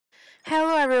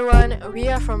everyone, we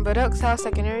are from Bedok South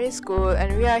Secondary School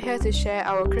and we are here to share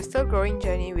our crystal growing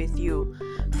journey with you.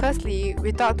 Firstly, we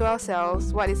thought to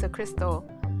ourselves, what is a crystal?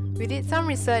 We did some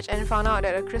research and found out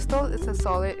that a crystal is a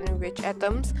solid in which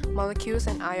atoms, molecules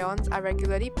and ions are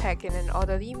regularly packed in an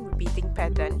orderly repeating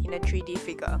pattern in a 3D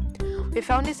figure. We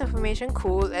found this information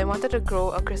cool and wanted to grow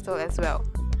a crystal as well.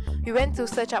 We went to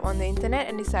search up on the internet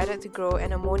and decided to grow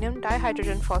an ammonium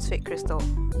dihydrogen phosphate crystal.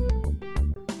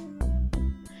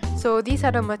 So these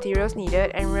are the materials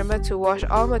needed, and remember to wash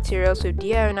all materials with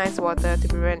deionized water to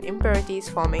prevent impurities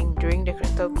forming during the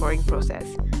crystal growing process.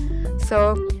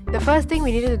 So the first thing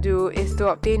we needed to do is to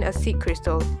obtain a seed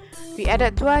crystal. We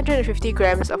added 250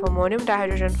 grams of ammonium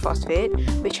dihydrogen phosphate,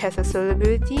 which has a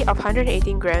solubility of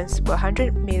 118 grams per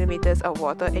 100 milliliters of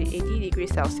water at 80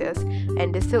 degrees Celsius,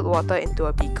 and distilled water into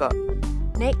a beaker.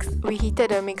 Next, we heated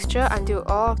the mixture until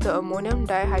all of the ammonium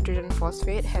dihydrogen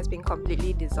phosphate has been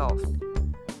completely dissolved.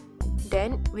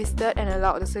 Then, we stirred and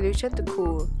allowed the solution to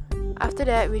cool. After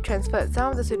that, we transferred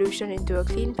some of the solution into a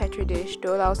clean petri dish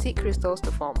to allow seed crystals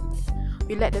to form.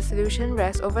 We let the solution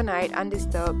rest overnight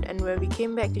undisturbed, and when we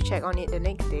came back to check on it the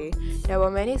next day, there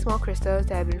were many small crystals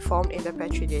that had been formed in the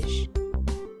petri dish.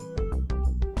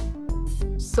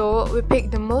 So, we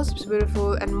picked the most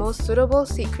beautiful and most suitable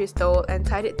seed crystal and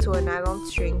tied it to a nylon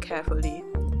string carefully.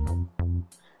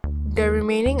 The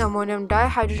remaining ammonium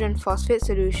dihydrogen phosphate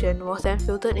solution was then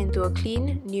filtered into a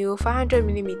clean, new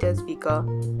 500ml beaker.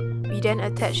 We then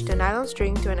attached the nylon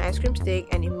string to an ice cream stick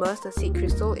and immersed the seed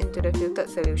crystal into the filtered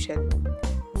solution.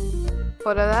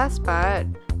 For the last part,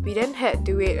 we then had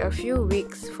to wait a few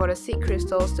weeks for the seed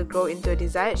crystals to grow into a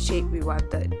desired shape we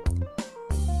wanted.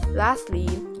 Lastly,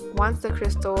 once the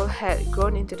crystal had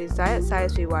grown into the desired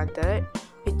size we wanted,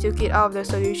 we took it out of the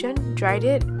solution, dried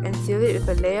it, and sealed it with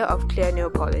a layer of clear nail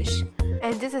polish.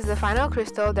 And this is the final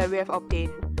crystal that we have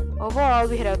obtained. Overall,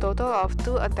 we had a total of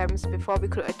 2 attempts before we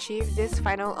could achieve this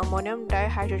final ammonium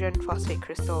dihydrogen phosphate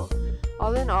crystal.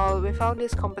 All in all, we found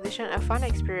this competition a fun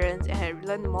experience and had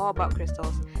learned more about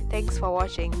crystals. Thanks for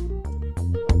watching.